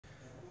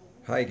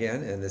Hi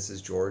again, and this is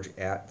George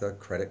at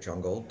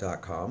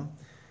thecreditjungle.com.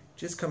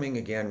 Just coming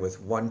again with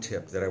one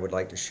tip that I would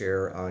like to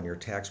share on your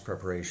tax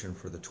preparation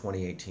for the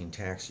 2018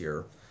 tax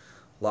year.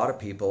 A lot of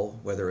people,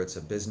 whether it's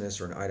a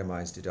business or an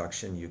itemized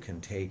deduction, you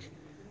can take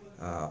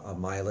a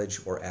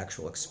mileage or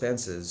actual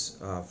expenses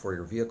for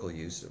your vehicle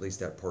use, at least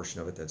that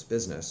portion of it that's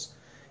business.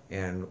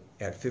 And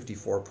at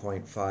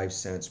 54.5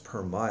 cents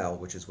per mile,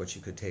 which is what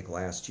you could take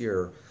last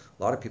year,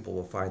 a lot of people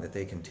will find that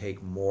they can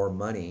take more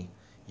money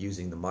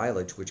using the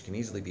mileage, which can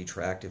easily be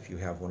tracked if you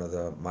have one of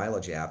the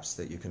mileage apps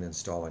that you can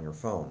install on your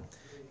phone.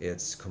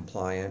 It's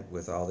compliant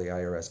with all the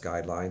IRS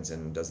guidelines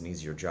and does an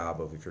easier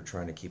job of if you're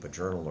trying to keep a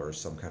journal or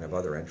some kind of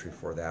other entry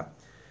for that.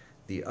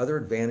 The other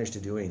advantage to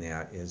doing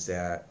that is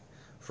that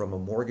from a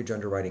mortgage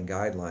underwriting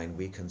guideline,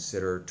 we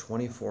consider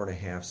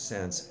 24.5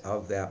 cents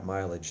of that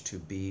mileage to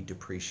be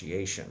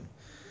depreciation.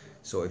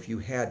 So if you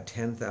had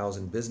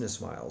 10,000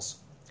 business miles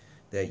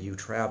that you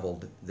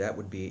traveled, that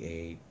would be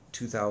a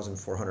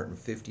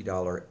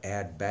 $2,450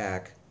 add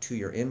back to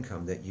your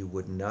income that you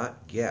would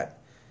not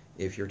get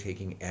if you're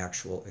taking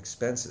actual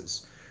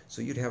expenses.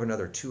 So you'd have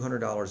another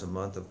 $200 a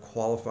month of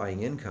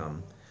qualifying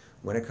income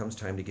when it comes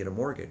time to get a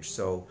mortgage.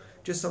 So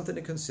just something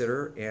to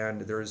consider,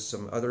 and there's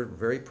some other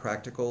very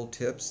practical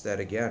tips that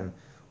again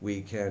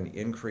we can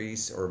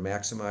increase or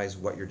maximize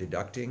what you're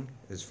deducting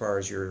as far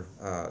as you're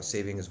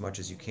saving as much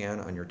as you can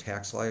on your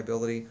tax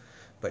liability,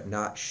 but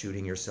not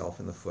shooting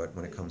yourself in the foot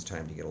when it comes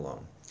time to get a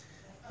loan.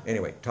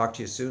 Anyway, talk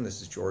to you soon.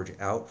 This is George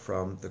out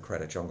from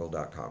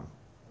thecreditjungle.com.